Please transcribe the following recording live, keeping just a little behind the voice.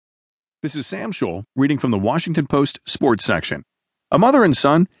This is Sam Scholl reading from the Washington Post sports section. A mother and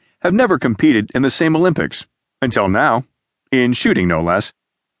son have never competed in the same Olympics, until now, in shooting no less,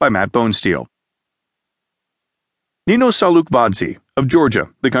 by Matt Bonesteel. Nino Salukvadze of Georgia,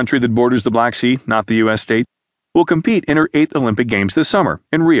 the country that borders the Black Sea, not the U.S. state, will compete in her 8th Olympic Games this summer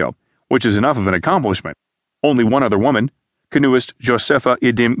in Rio, which is enough of an accomplishment. Only one other woman, canoeist Josefa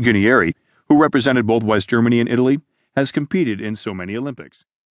Idim Gunieri, who represented both West Germany and Italy, has competed in so many Olympics.